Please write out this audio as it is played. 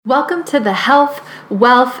Welcome to the Health,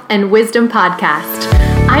 Wealth, and Wisdom Podcast.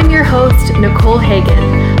 I'm your host, Nicole Hagan,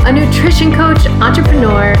 a nutrition coach,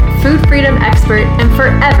 entrepreneur, food freedom expert, and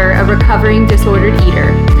forever a recovering disordered eater.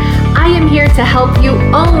 I am here to help you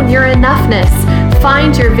own your enoughness,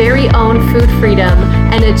 find your very own food freedom,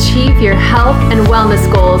 and achieve your health and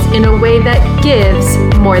wellness goals in a way that gives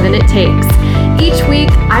more than it takes. Each week,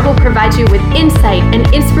 I will provide you with insight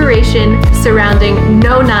and inspiration surrounding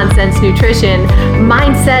no-nonsense nutrition,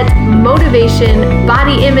 mindset, motivation,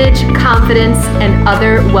 body image, confidence, and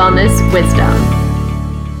other wellness wisdom.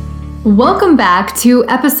 Welcome back to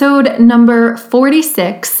episode number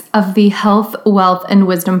 46 of the Health, Wealth, and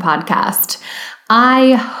Wisdom Podcast.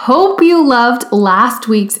 I hope you loved last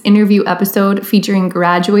week's interview episode featuring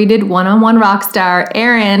graduated one-on-one rock star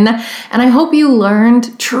Erin, and I hope you learned,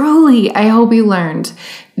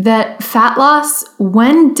 that fat loss,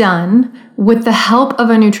 when done with the help of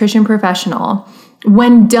a nutrition professional,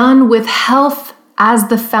 when done with health as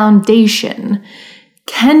the foundation,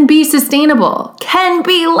 can be sustainable, can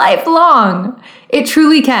be lifelong. It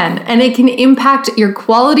truly can, and it can impact your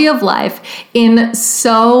quality of life in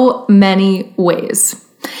so many ways.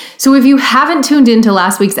 So if you haven't tuned into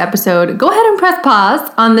last week's episode, go ahead and press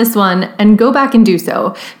pause on this one and go back and do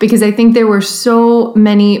so, because I think there were so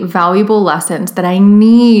many valuable lessons that I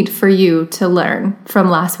need for you to learn from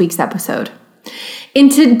last week's episode. In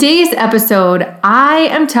today's episode, I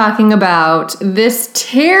am talking about this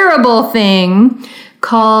terrible thing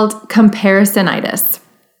called comparisonitis.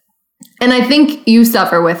 And I think you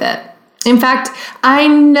suffer with it. In fact, I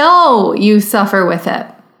know you suffer with it.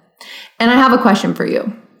 And I have a question for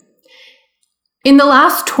you. In the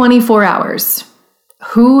last 24 hours,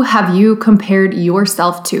 who have you compared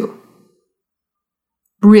yourself to?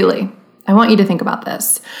 Really, I want you to think about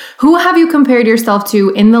this. Who have you compared yourself to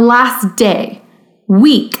in the last day,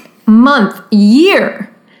 week, month,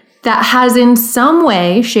 year that has in some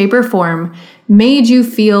way, shape, or form made you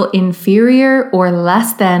feel inferior or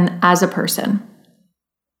less than as a person?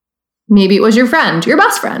 Maybe it was your friend, your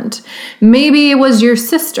best friend. Maybe it was your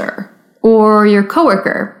sister or your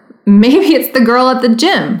coworker. Maybe it's the girl at the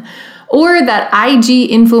gym or that IG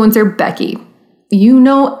influencer Becky. You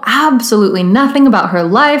know absolutely nothing about her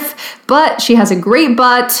life, but she has a great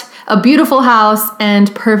butt, a beautiful house,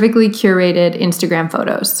 and perfectly curated Instagram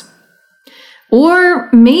photos. Or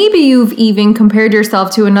maybe you've even compared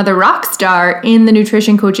yourself to another rock star in the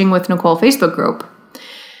Nutrition Coaching with Nicole Facebook group.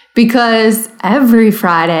 Because every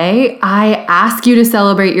Friday, I ask you to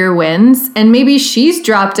celebrate your wins, and maybe she's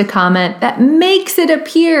dropped a comment that makes it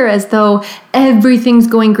appear as though everything's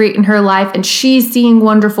going great in her life and she's seeing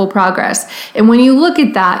wonderful progress. And when you look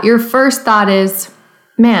at that, your first thought is,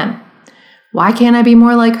 man, why can't I be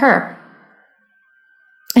more like her?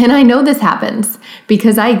 And I know this happens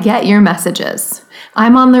because I get your messages.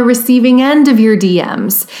 I'm on the receiving end of your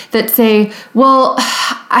DMs that say, well,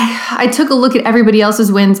 I took a look at everybody else's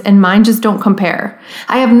wins and mine just don't compare.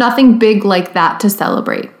 I have nothing big like that to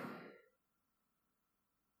celebrate.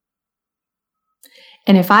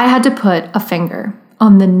 And if I had to put a finger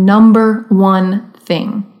on the number one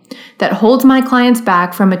thing that holds my clients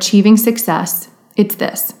back from achieving success, it's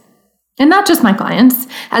this. And not just my clients.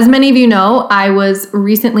 As many of you know, I was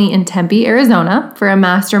recently in Tempe, Arizona for a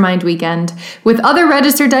mastermind weekend with other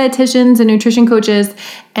registered dietitians and nutrition coaches,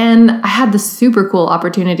 and I had the super cool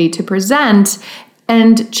opportunity to present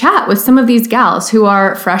and chat with some of these gals who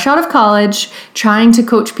are fresh out of college, trying to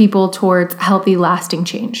coach people towards healthy, lasting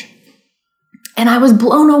change. And I was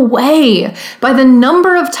blown away by the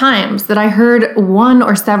number of times that I heard one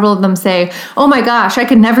or several of them say, oh my gosh, I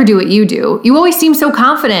could never do what you do. You always seem so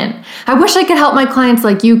confident. I wish I could help my clients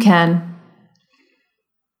like you can.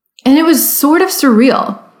 And it was sort of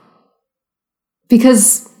surreal.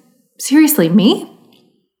 Because seriously, me?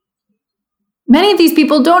 Many of these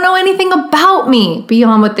people don't know anything about me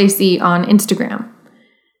beyond what they see on Instagram.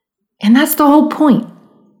 And that's the whole point,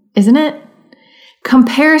 isn't it?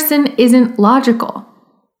 Comparison isn't logical.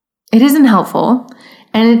 It isn't helpful,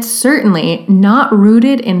 and it's certainly not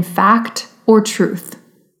rooted in fact or truth.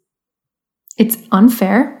 It's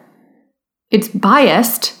unfair, it's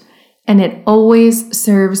biased, and it always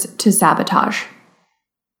serves to sabotage.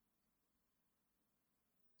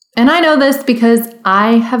 And I know this because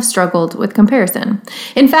I have struggled with comparison.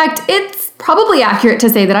 In fact, it's probably accurate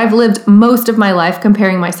to say that I've lived most of my life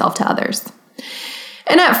comparing myself to others.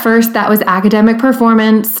 And at first, that was academic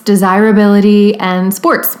performance, desirability, and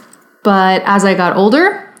sports. But as I got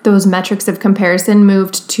older, those metrics of comparison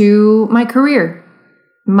moved to my career,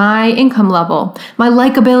 my income level, my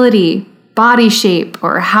likability, body shape,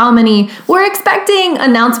 or how many were expecting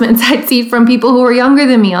announcements I'd see from people who were younger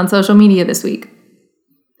than me on social media this week.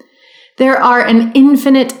 There are an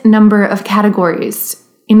infinite number of categories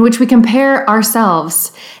in which we compare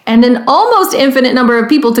ourselves and an almost infinite number of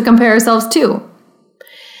people to compare ourselves to.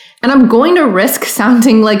 And I'm going to risk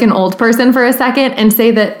sounding like an old person for a second and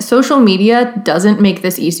say that social media doesn't make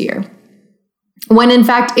this easier. When in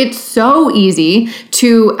fact, it's so easy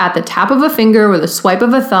to, at the tap of a finger with a swipe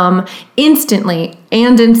of a thumb, instantly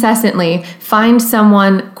and incessantly find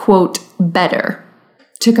someone, quote, better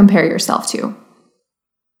to compare yourself to.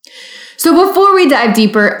 So before we dive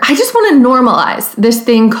deeper, I just want to normalize this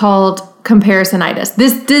thing called comparisonitis,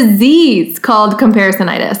 this disease called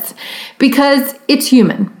comparisonitis, because it's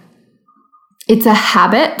human. It's a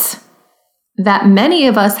habit that many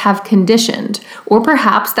of us have conditioned, or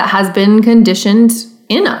perhaps that has been conditioned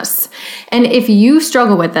in us. And if you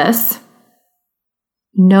struggle with this,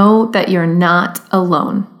 know that you're not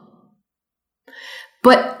alone.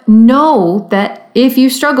 But know that if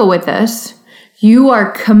you struggle with this, you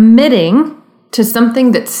are committing to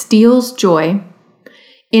something that steals joy,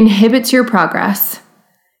 inhibits your progress,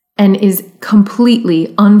 and is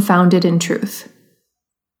completely unfounded in truth.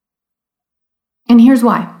 And here's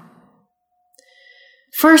why.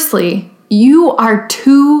 Firstly, you are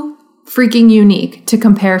too freaking unique to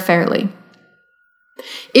compare fairly.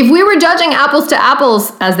 If we were judging apples to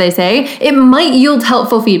apples, as they say, it might yield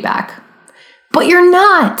helpful feedback. But you're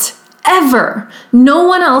not, ever. No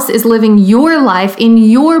one else is living your life in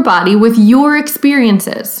your body with your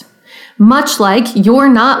experiences, much like you're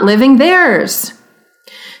not living theirs.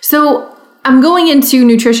 So I'm going into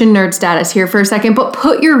nutrition nerd status here for a second, but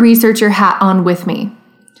put your researcher hat on with me.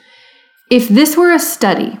 If this were a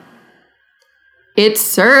study, it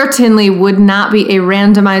certainly would not be a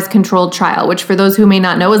randomized controlled trial, which for those who may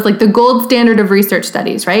not know is like the gold standard of research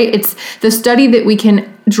studies, right? It's the study that we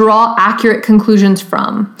can draw accurate conclusions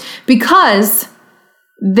from because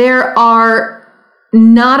there are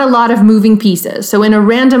not a lot of moving pieces. So in a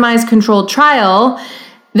randomized controlled trial,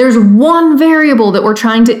 there's one variable that we're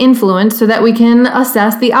trying to influence so that we can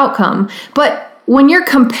assess the outcome. But when you're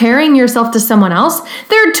comparing yourself to someone else,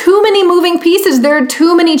 there are too many moving pieces. There are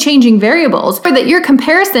too many changing variables for that your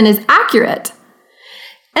comparison is accurate.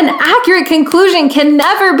 An accurate conclusion can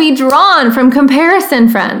never be drawn from comparison,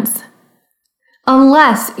 friends,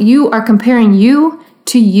 unless you are comparing you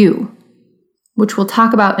to you, which we'll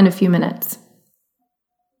talk about in a few minutes.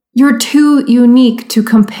 You're too unique to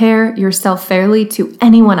compare yourself fairly to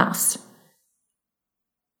anyone else.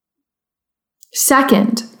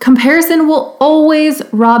 Second, comparison will always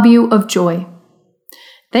rob you of joy.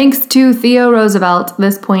 Thanks to Theo Roosevelt,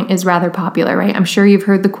 this point is rather popular, right? I'm sure you've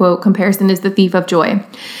heard the quote, comparison is the thief of joy.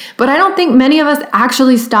 But I don't think many of us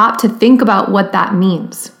actually stop to think about what that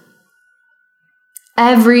means.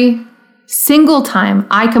 Every single time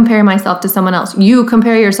I compare myself to someone else, you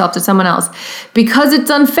compare yourself to someone else, because it's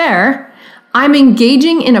unfair, I'm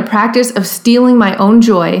engaging in a practice of stealing my own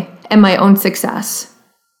joy and my own success.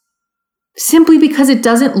 Simply because it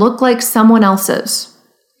doesn't look like someone else's,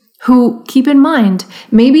 who, keep in mind,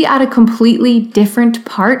 may be at a completely different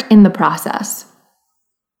part in the process.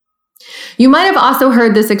 You might have also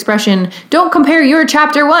heard this expression, don't compare your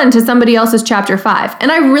chapter 1 to somebody else's chapter 5.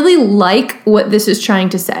 And I really like what this is trying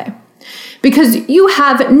to say. Because you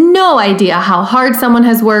have no idea how hard someone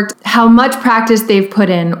has worked, how much practice they've put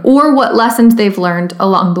in, or what lessons they've learned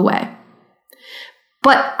along the way.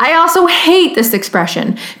 But I also hate this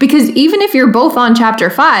expression because even if you're both on chapter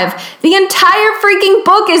 5, the entire freaking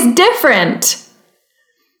book is different.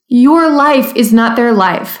 Your life is not their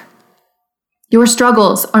life. Your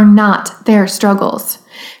struggles are not their struggles.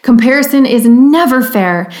 Comparison is never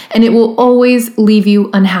fair and it will always leave you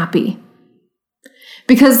unhappy.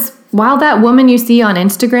 Because while that woman you see on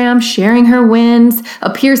Instagram sharing her wins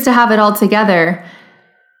appears to have it all together,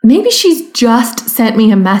 maybe she's just sent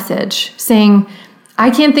me a message saying, I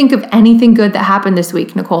can't think of anything good that happened this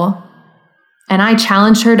week, Nicole. And I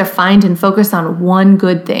challenged her to find and focus on one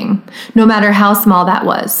good thing, no matter how small that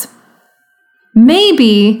was.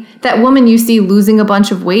 Maybe that woman you see losing a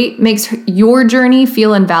bunch of weight makes your journey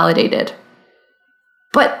feel invalidated.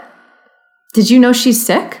 But did you know she's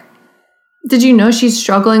sick? Did you know she's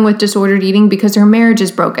struggling with disordered eating because her marriage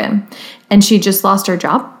is broken and she just lost her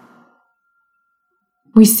job?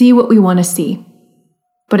 We see what we want to see,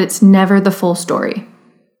 but it's never the full story.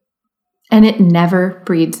 And it never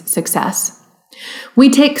breeds success. We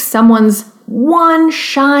take someone's one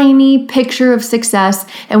shiny picture of success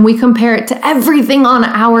and we compare it to everything on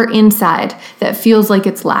our inside that feels like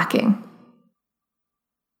it's lacking.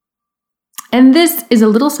 And this is a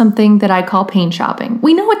little something that I call pain shopping.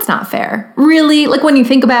 We know it's not fair. Really, like when you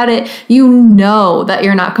think about it, you know that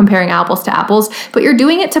you're not comparing apples to apples, but you're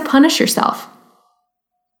doing it to punish yourself.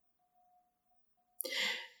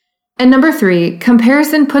 And number 3,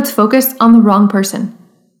 comparison puts focus on the wrong person.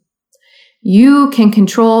 You can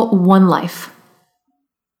control one life,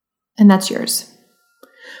 and that's yours.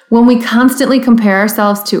 When we constantly compare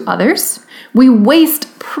ourselves to others, we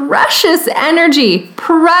waste precious energy.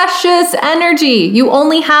 Precious energy. You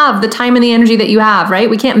only have the time and the energy that you have, right?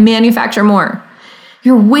 We can't manufacture more.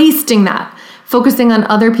 You're wasting that, focusing on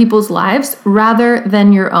other people's lives rather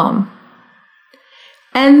than your own.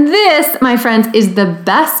 And this, my friends, is the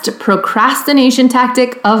best procrastination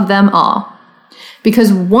tactic of them all.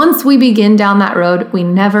 Because once we begin down that road, we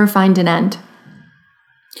never find an end.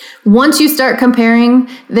 Once you start comparing,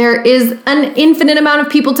 there is an infinite amount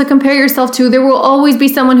of people to compare yourself to. There will always be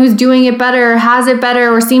someone who's doing it better, has it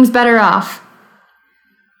better, or seems better off.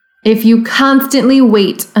 If you constantly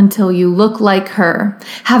wait until you look like her,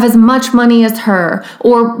 have as much money as her,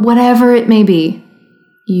 or whatever it may be,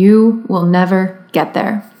 you will never get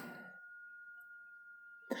there.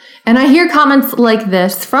 And I hear comments like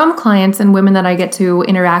this from clients and women that I get to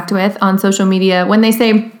interact with on social media when they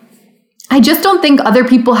say, I just don't think other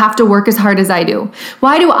people have to work as hard as I do.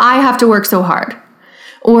 Why do I have to work so hard?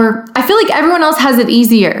 Or I feel like everyone else has it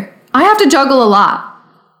easier. I have to juggle a lot.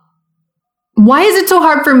 Why is it so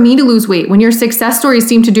hard for me to lose weight when your success stories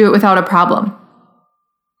seem to do it without a problem?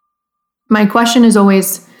 My question is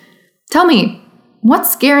always, tell me,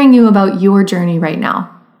 what's scaring you about your journey right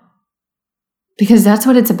now? Because that's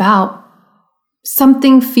what it's about.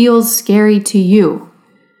 Something feels scary to you.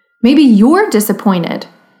 Maybe you're disappointed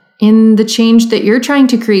in the change that you're trying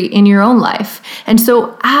to create in your own life. And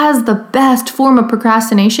so as the best form of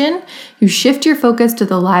procrastination, you shift your focus to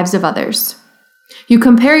the lives of others. You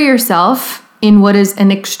compare yourself in what is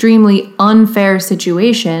an extremely unfair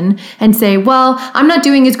situation and say, well, I'm not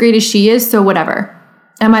doing as great as she is, so whatever.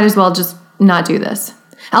 I might as well just not do this.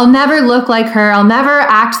 I'll never look like her. I'll never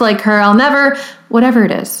act like her. I'll never, whatever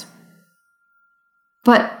it is.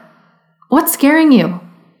 But what's scaring you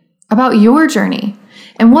about your journey?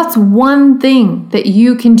 And what's one thing that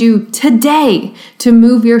you can do today to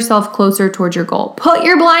move yourself closer towards your goal? Put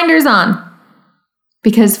your blinders on.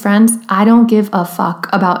 Because friends, I don't give a fuck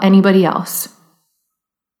about anybody else.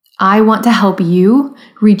 I want to help you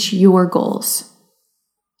reach your goals.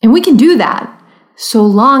 And we can do that so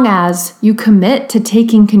long as you commit to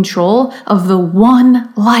taking control of the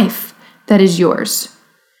one life that is yours.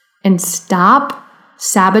 And stop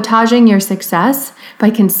sabotaging your success by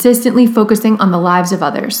consistently focusing on the lives of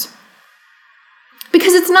others.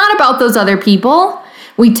 Because it's not about those other people.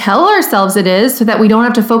 We tell ourselves it is so that we don't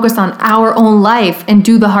have to focus on our own life and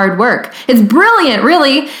do the hard work. It's brilliant,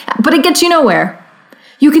 really, but it gets you nowhere.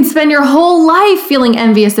 You can spend your whole life feeling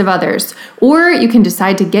envious of others, or you can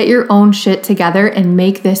decide to get your own shit together and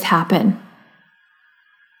make this happen.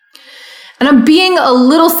 And I'm being a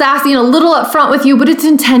little sassy and a little upfront with you, but it's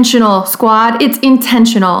intentional, squad. It's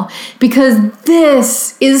intentional because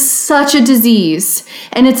this is such a disease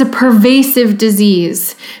and it's a pervasive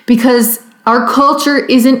disease because our culture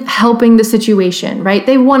isn't helping the situation, right?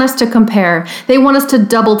 They want us to compare. They want us to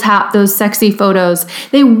double tap those sexy photos.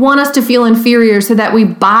 They want us to feel inferior so that we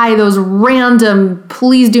buy those random,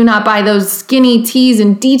 please do not buy those skinny teas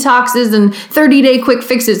and detoxes and 30-day quick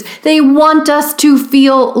fixes. They want us to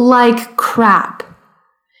feel like crap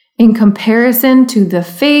in comparison to the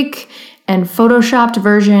fake and photoshopped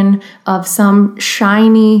version of some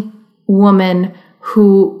shiny woman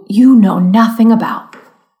who you know nothing about.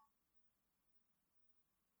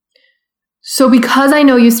 So because I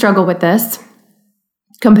know you struggle with this,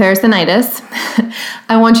 comparisonitis,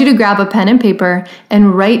 I want you to grab a pen and paper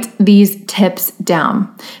and write these tips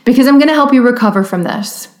down because I'm going to help you recover from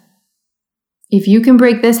this. If you can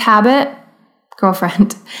break this habit,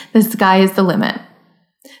 girlfriend, the sky is the limit.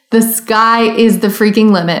 The sky is the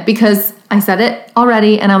freaking limit because I said it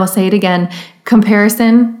already and I will say it again.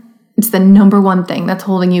 Comparison, it's the number one thing that's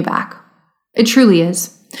holding you back. It truly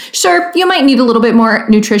is. Sure, you might need a little bit more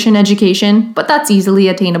nutrition education, but that's easily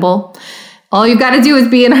attainable. All you've got to do is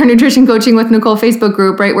be in our Nutrition Coaching with Nicole Facebook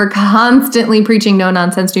group, right? We're constantly preaching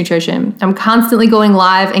no-nonsense nutrition. I'm constantly going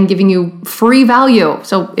live and giving you free value.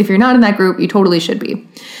 So if you're not in that group, you totally should be.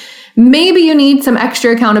 Maybe you need some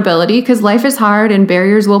extra accountability because life is hard and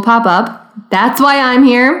barriers will pop up. That's why I'm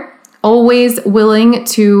here, always willing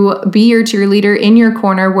to be your cheerleader in your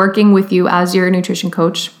corner, working with you as your nutrition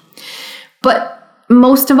coach. But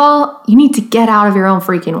most of all, you need to get out of your own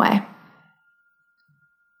freaking way.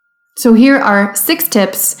 So here are 6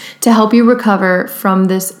 tips to help you recover from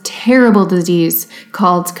this terrible disease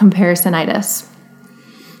called comparisonitis.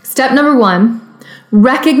 Step number 1,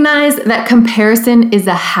 recognize that comparison is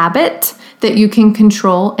a habit that you can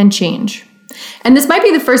control and change. And this might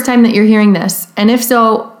be the first time that you're hearing this. And if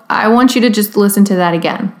so, I want you to just listen to that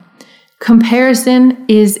again. Comparison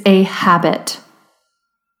is a habit.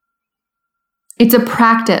 It's a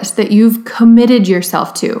practice that you've committed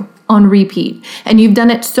yourself to on repeat, and you've done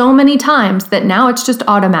it so many times that now it's just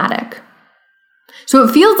automatic. So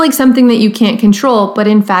it feels like something that you can't control, but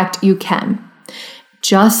in fact you can.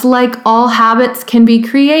 Just like all habits can be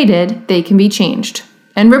created, they can be changed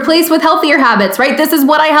and replaced with healthier habits, right? This is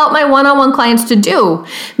what I help my one-on-one clients to do.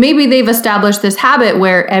 Maybe they've established this habit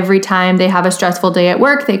where every time they have a stressful day at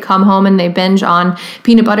work, they come home and they binge on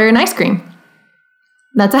peanut butter and ice cream.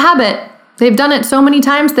 That's a habit. They've done it so many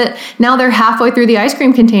times that now they're halfway through the ice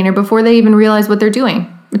cream container before they even realize what they're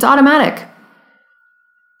doing. It's automatic.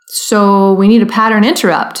 So we need a pattern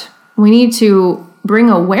interrupt. We need to bring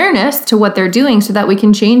awareness to what they're doing so that we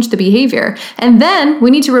can change the behavior. And then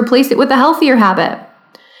we need to replace it with a healthier habit.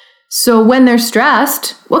 So when they're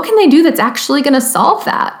stressed, what can they do that's actually going to solve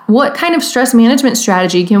that? What kind of stress management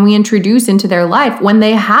strategy can we introduce into their life when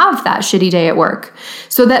they have that shitty day at work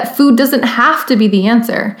so that food doesn't have to be the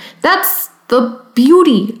answer? That's the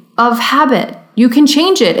beauty of habit. You can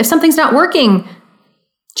change it. If something's not working,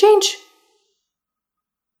 change.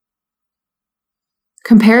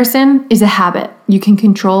 Comparison is a habit you can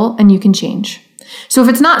control and you can change. So if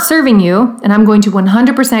it's not serving you, and I'm going to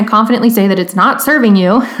 100% confidently say that it's not serving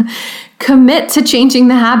you, commit to changing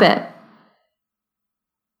the habit.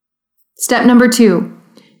 Step number 2,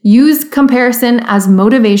 use comparison as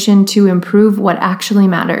motivation to improve what actually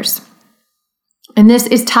matters. And this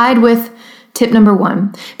is tied with tip number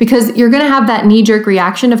 1, because you're going to have that knee-jerk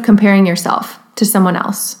reaction of comparing yourself to someone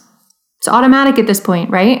else. It's automatic at this point,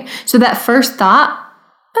 right? So that first thought,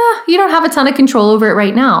 you don't have a ton of control over it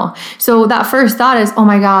right now. So that first thought is, oh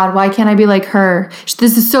my God, why can't I be like her?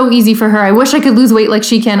 This is so easy for her. I wish I could lose weight like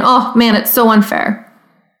she can. Oh man, it's so unfair.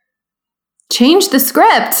 Change the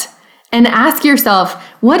script and ask yourself,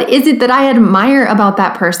 what is it that I admire about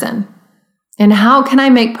that person? And how can I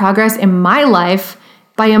make progress in my life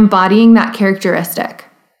by embodying that characteristic?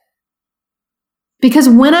 Because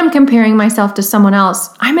when I'm comparing myself to someone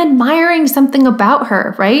else, I'm admiring something about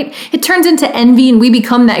her, right? It turns into envy and we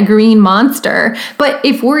become that green monster. But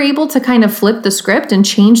if we're able to kind of flip the script and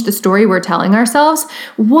change the story we're telling ourselves,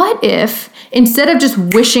 what if instead of just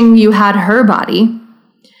wishing you had her body,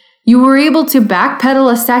 you were able to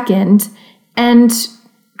backpedal a second and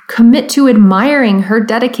commit to admiring her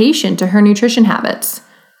dedication to her nutrition habits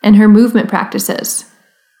and her movement practices?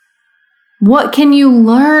 What can you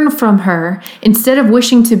learn from her instead of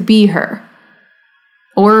wishing to be her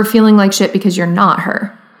or feeling like shit because you're not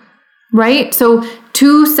her, right? So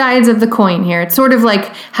 2 sides of the coin here. It's sort of like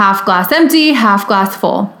half glass empty, half glass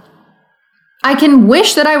full. I can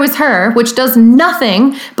wish that I was her, which does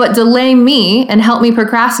nothing but delay me and help me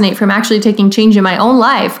procrastinate from actually taking change in my own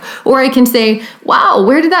life. Or I can say, wow,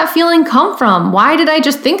 where did that feeling come from? Why did I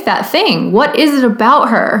just think that thing? What is it about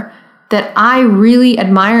her that I really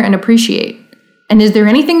admire and appreciate? And is there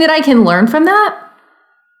anything that I can learn from that?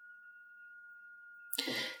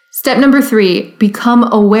 Step number 3,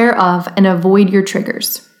 become aware of and avoid your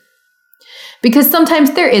triggers. Because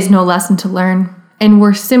sometimes there is no lesson to learn, and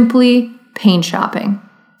we're simply pain shopping.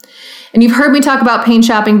 And you've heard me talk about pain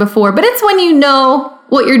shopping before, but it's when you know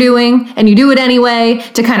what you're doing and you do it anyway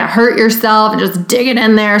to kind of hurt yourself and just dig it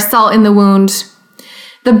in there, salt in the wound.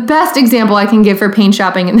 The best example I can give for pain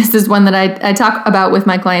shopping, and this is one that I talk about with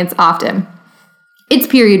my clients often. It's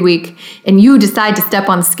period week, and you decide to step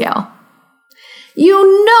on the scale.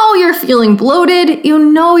 You know you're feeling bloated. You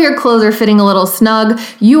know your clothes are fitting a little snug.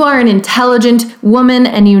 You are an intelligent woman,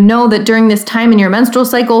 and you know that during this time in your menstrual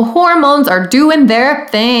cycle, hormones are doing their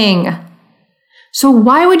thing. So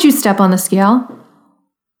why would you step on the scale?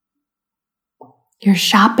 You're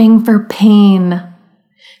shopping for pain.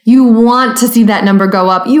 You want to see that number go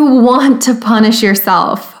up. You want to punish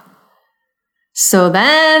yourself. So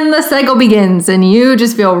then the cycle begins and you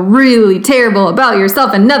just feel really terrible about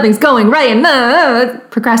yourself and nothing's going right and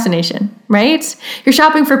procrastination, right? You're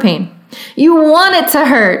shopping for pain. You want it to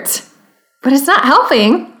hurt, but it's not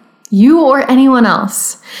helping you or anyone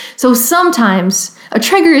else. So sometimes a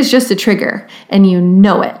trigger is just a trigger and you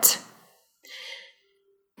know it.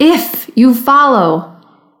 If you follow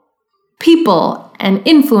people and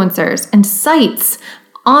influencers and sites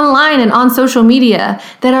online and on social media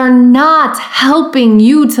that are not helping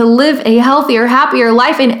you to live a healthier, happier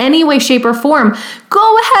life in any way, shape, or form,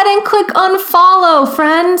 go ahead and click unfollow,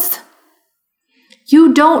 friends.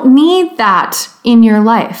 You don't need that in your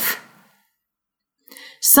life.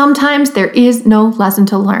 Sometimes there is no lesson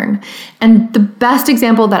to learn. And the best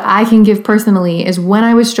example that I can give personally is when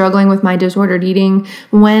I was struggling with my disordered eating,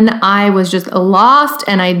 when I was just lost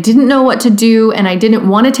and I didn't know what to do and I didn't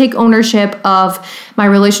want to take ownership of my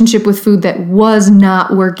relationship with food that was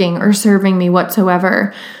not working or serving me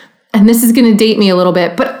whatsoever. And this is going to date me a little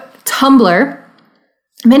bit, but Tumblr,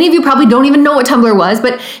 many of you probably don't even know what Tumblr was,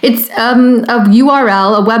 but it's a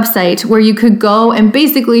URL, a website where you could go and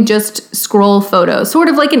basically just scroll photos, sort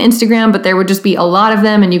of like an Instagram, but there would just be a lot of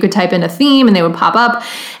them and you could type in a theme and they would pop up.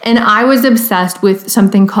 And I was obsessed with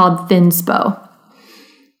something called Thinspo.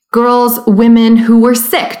 Girls, women who were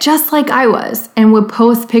sick, just like I was, and would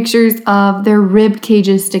post pictures of their rib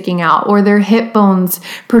cages sticking out or their hip bones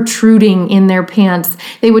protruding in their pants.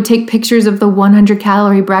 They would take pictures of the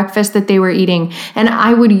 100-calorie breakfast that they were eating, and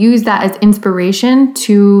I would use that as inspiration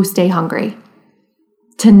to stay hungry,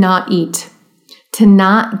 to not eat, to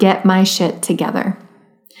not get my shit together.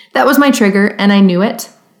 That was my trigger, and I knew it.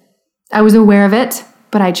 I was aware of it,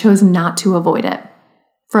 but I chose not to avoid it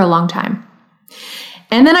for a long time.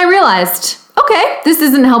 And then I realized, okay, this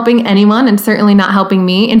isn't helping anyone and certainly not helping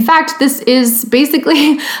me. In fact, this is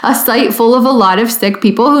basically a site full of a lot of sick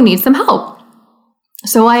people who need some help.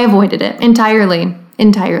 So I avoided it entirely.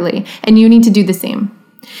 And you need to do the same.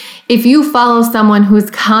 If you follow someone who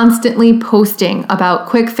is constantly posting about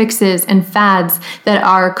quick fixes and fads that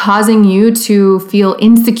are causing you to feel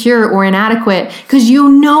insecure or inadequate because you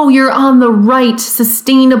know you're on the right,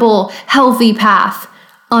 sustainable, healthy path,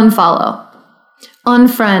 unfollow.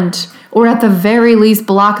 Unfriend, or at the very least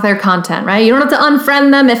block their content, right? You don't have to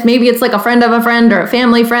unfriend them if maybe it's like a friend of a friend or a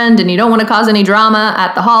family friend and you don't want to cause any drama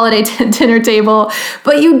at the holiday dinner table,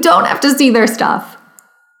 but you don't have to see their stuff.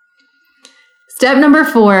 Step number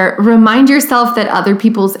 4, remind yourself that other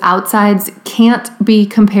people's outsides can't be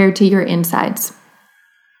compared to your insides.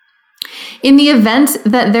 In the event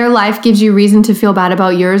that their life gives you reason to feel bad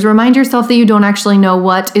about yours, remind yourself that you don't actually know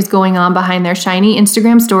what is going on behind their shiny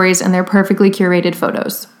Instagram stories and their perfectly curated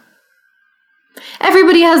photos.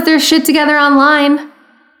 Everybody has their shit together online,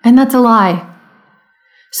 and that's a lie.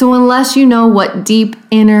 So unless you know what deep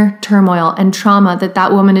inner turmoil and trauma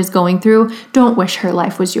that woman is going through, don't wish her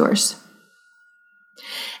life was yours.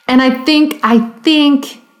 And I think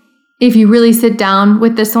if you really sit down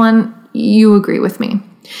with this one, you agree with me.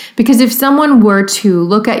 Because if someone were to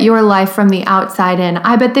look at your life from the outside in,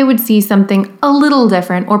 I bet they would see something a little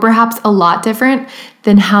different or perhaps a lot different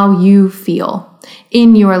than how you feel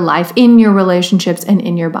in your life, in your relationships, and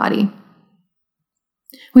in your body.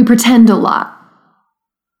 We pretend a lot.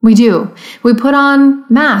 We do. We put on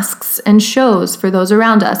masks and shows for those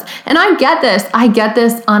around us. And I get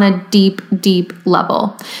this on a deep, deep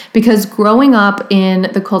level. Because growing up in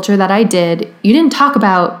the culture that I did, you didn't talk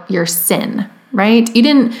about your sin. Right?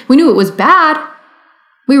 We knew it was bad.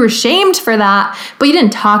 We were shamed for that, but you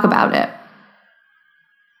didn't talk about it.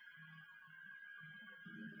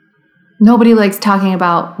 Nobody likes talking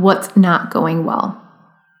about what's not going well.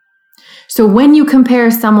 So when you compare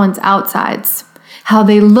someone's outsides, how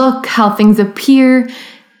they look, how things appear,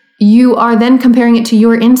 you are then comparing it to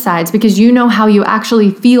your insides because you know how you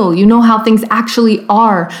actually feel. You know how things actually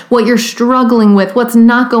are, what you're struggling with, what's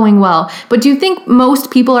not going well. But do you think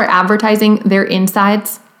most people are advertising their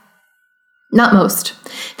insides? Not most.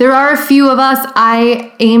 There are a few of us,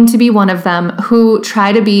 I aim to be one of them, who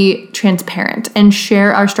try to be transparent and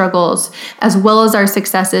share our struggles as well as our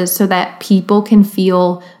successes so that people can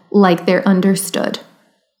feel like they're understood.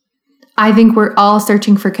 I think we're all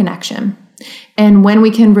searching for connection. And when we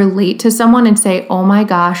can relate to someone and say, oh my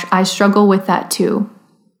gosh, I struggle with that too.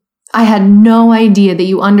 I had no idea that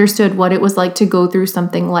you understood what it was like to go through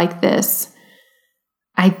something like this.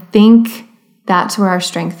 I think that's where our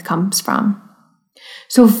strength comes from.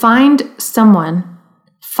 So find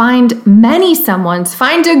many someones,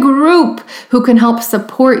 find a group who can help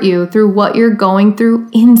support you through what you're going through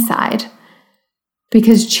inside.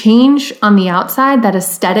 Because change on the outside, that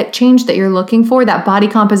aesthetic change that you're looking for, that body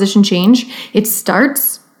composition change, it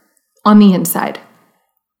starts on the inside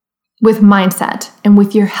with mindset and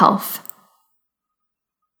with your health.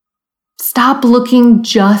 Stop looking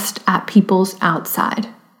just at people's outside.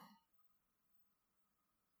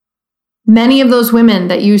 Many of those women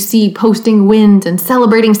that you see posting wins and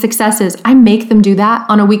celebrating successes, I make them do that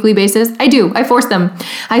on a weekly basis. I do. I force them.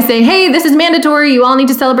 I say, hey, this is mandatory. You all need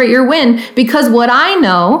to celebrate your win. Because what I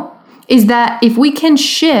know is that if we can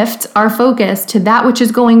shift our focus to that which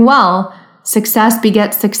is going well, success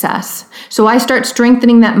begets success. So I start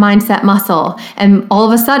strengthening that mindset muscle, and all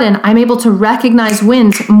of a sudden I'm able to recognize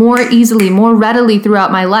wins more easily, more readily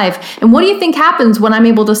throughout my life. And what do you think happens when I'm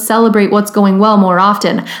able to celebrate what's going well more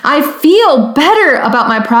often? I feel better about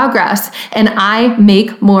my progress and I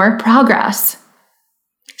make more progress.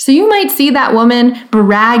 So you might see that woman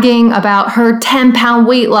bragging about her 10-pound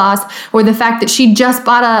weight loss, or the fact that she just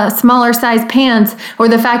bought a smaller size pants, or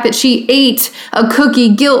the fact that she ate a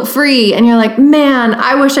cookie guilt-free, and you're like, man,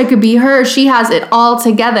 I wish I could be her. She has it all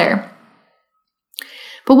together.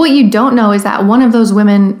 But what you don't know is that one of those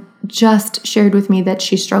women just shared with me that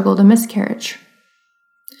she struggled a miscarriage.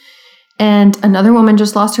 And another woman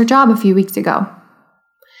just lost her job a few weeks ago.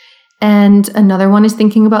 And another one is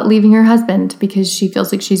thinking about leaving her husband because she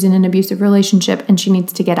feels like she's in an abusive relationship and she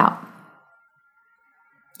needs to get out.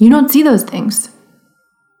 You don't see those things.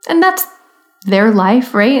 And that's their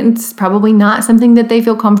life, right? It's probably not something that they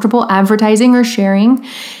feel comfortable advertising or sharing,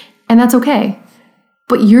 and that's okay.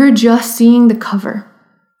 But you're just seeing the cover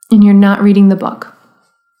and you're not reading the book.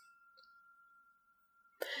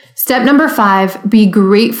 Step number 5, be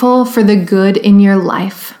grateful for the good in your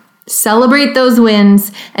life. Celebrate those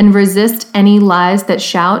wins and resist any lies that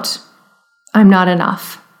shout, I'm not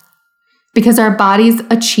enough. Because our bodies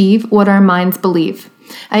achieve what our minds believe.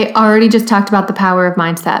 I already just talked about the power of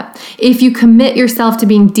mindset. If you commit yourself to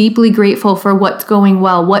being deeply grateful for what's going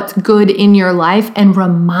well, what's good in your life, and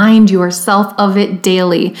remind yourself of it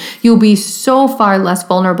daily, you'll be so far less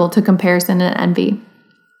vulnerable to comparison and envy.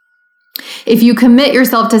 If you commit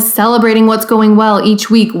yourself to celebrating what's going well each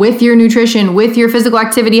week with your nutrition, with your physical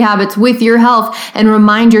activity habits, with your health, and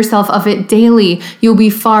remind yourself of it daily, you'll be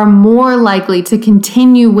far more likely to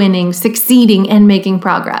continue winning, succeeding, and making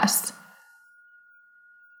progress.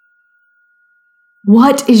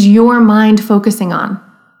 What is your mind focusing on?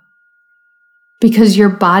 Because your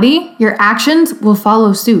body, your actions will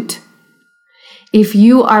follow suit. If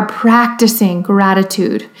you are practicing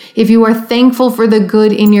gratitude, if you are thankful for the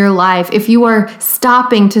good in your life, if you are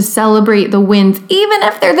stopping to celebrate the wins, even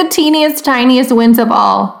if they're the teeniest, tiniest wins of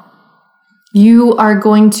all, you are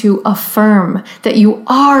going to affirm that you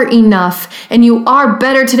are enough and you are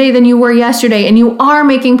better today than you were yesterday and you are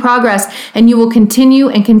making progress, and you will continue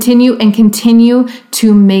and continue and continue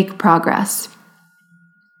to make progress.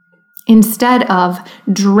 Instead of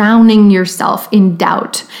drowning yourself in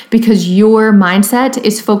doubt because your mindset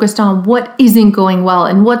is focused on what isn't going well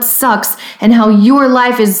and what sucks and how your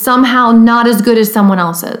life is somehow not as good as someone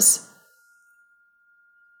else's.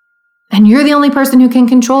 And you're the only person who can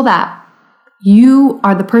control that. You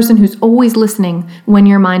are the person who's always listening when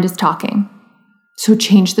your mind is talking. So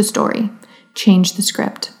change the story, change the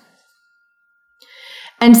script.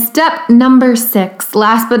 And step number 6,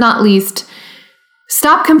 last but not least,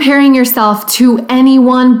 stop comparing yourself to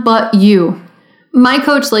anyone but you. My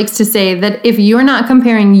coach likes to say that if you're not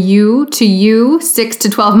comparing you to you 6 to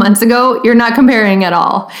 12 months ago, you're not comparing at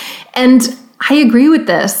all. And I agree with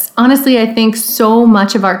this. Honestly, I think so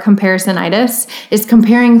much of our comparisonitis is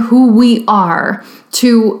comparing who we are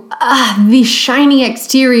to the shiny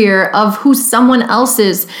exterior of who someone else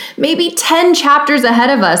is, maybe 10 chapters ahead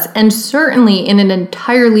of us, and certainly in an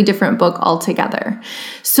entirely different book altogether.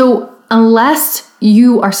 So unless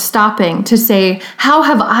you are stopping to say, how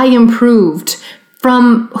have I improved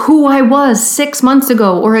from who I was 6 months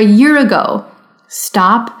ago or a year ago?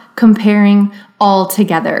 Stop comparing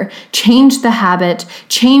altogether. Change the habit,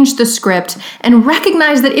 change the script, and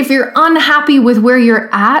recognize that if you're unhappy with where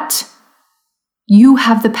you're at, you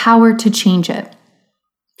have the power to change it.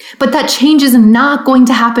 But that change is not going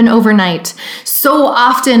to happen overnight. So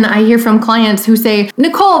often I hear from clients who say,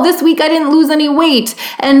 Nicole, this week I didn't lose any weight.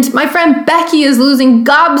 And my friend Becky is losing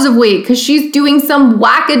gobs of weight because she's doing some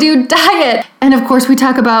wackadoo diet. And of course, we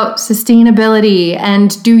talk about sustainability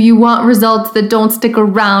and do you want results that don't stick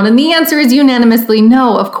around? And the answer is unanimously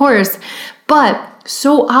no, of course. But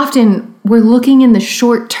so often we're looking in the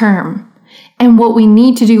short term. And what we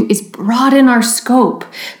need to do is broaden our scope,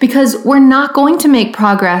 because we're not going to make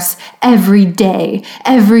progress every day,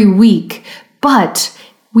 every week, but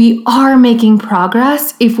we are making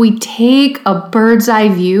progress if we take a bird's eye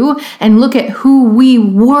view and look at who we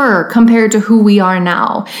were compared to who we are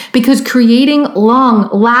now. Because creating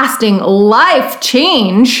long-lasting life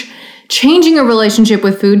change, changing a relationship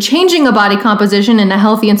with food, changing a body composition in a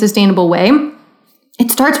healthy and sustainable way,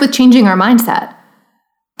 it starts with changing our mindset.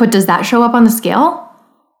 But does that show up on the scale?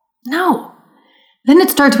 No. Then it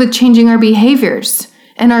starts with changing our behaviors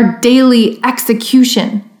and our daily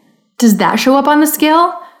execution. Does that show up on the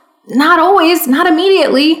scale? Not always, not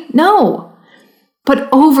immediately, no. But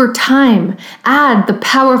over time, add the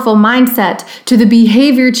powerful mindset to the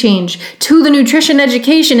behavior change, to the nutrition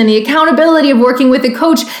education and the accountability of working with a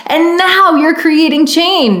coach, and now you're creating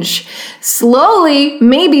change. Slowly,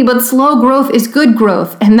 maybe, but slow growth is good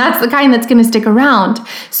growth, and that's the kind that's going to stick around.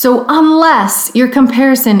 So unless your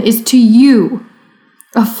comparison is to you,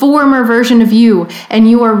 a former version of you, and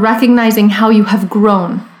you are recognizing how you have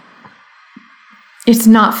grown, it's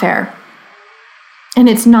not fair, and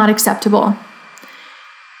it's not acceptable.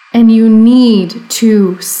 And you need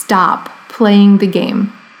to stop playing the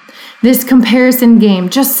game. This comparison game,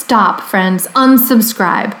 just stop, friends.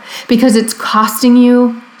 Unsubscribe, because it's costing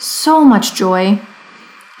you so much joy.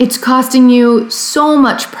 It's costing you so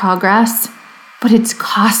much progress, but it's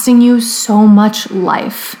costing you so much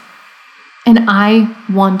life. And I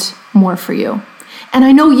want more for you. And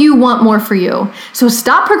I know you want more for you. So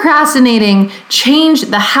stop procrastinating, change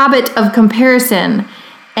the habit of comparison,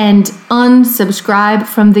 and unsubscribe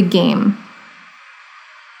from the game.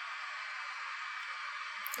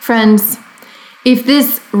 Friends, if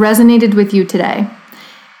this resonated with you today,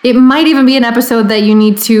 it might even be an episode that you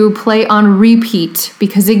need to play on repeat,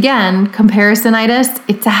 because again, comparisonitis,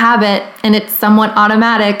 it's a habit and it's somewhat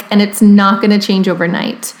automatic and it's not going to change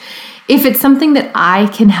overnight. If it's something that I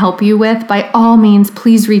can help you with, by all means,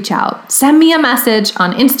 please reach out. Send me a message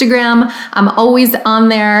on Instagram. I'm always on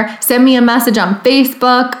there. Send me a message on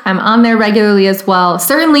Facebook. I'm on there regularly as well.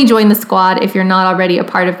 Certainly join the squad if you're not already a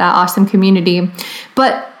part of that awesome community.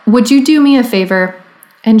 But would you do me a favor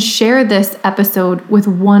and share this episode with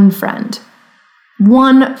one friend?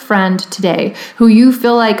 One friend today who you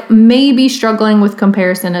feel like may be struggling with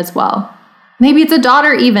comparison as well. Maybe it's a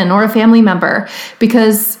daughter even, or a family member,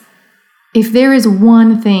 because if there is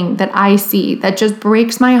one thing that I see that just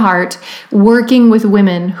breaks my heart working with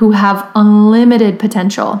women who have unlimited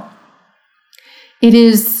potential, it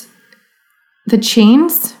is the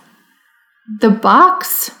chains, the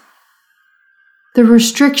box, the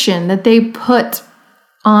restriction that they put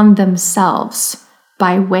on themselves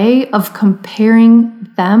by way of comparing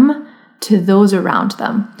them to those around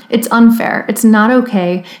them. It's unfair. It's not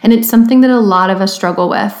okay. And it's something that a lot of us struggle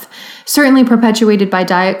with, certainly perpetuated by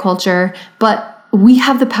diet culture, but we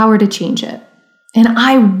have the power to change it. And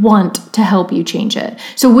I want to help you change it.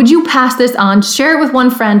 So would you pass this on, share it with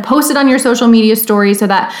one friend, post it on your social media story so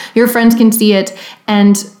that your friends can see it,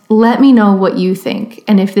 and let me know what you think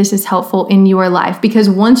and if this is helpful in your life. Because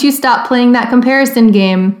once you stop playing that comparison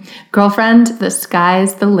game, girlfriend, the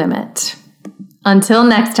sky's the limit. Until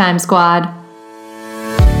next time, squad.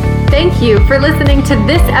 Thank you for listening to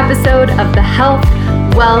this episode of the Health,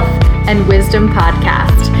 Wealth, and Wisdom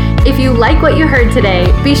Podcast. If you like what you heard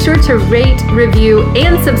today, be sure to rate, review,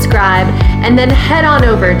 and subscribe, and then head on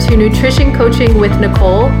over to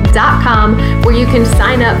nutritioncoachingwithnicole.com, where you can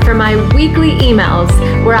sign up for my weekly emails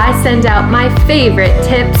where I send out my favorite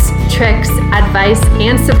tips, tricks, advice,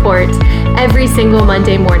 and support every single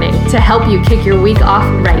Monday morning to help you kick your week off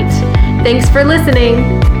right. Thanks for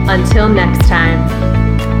listening. Until next time.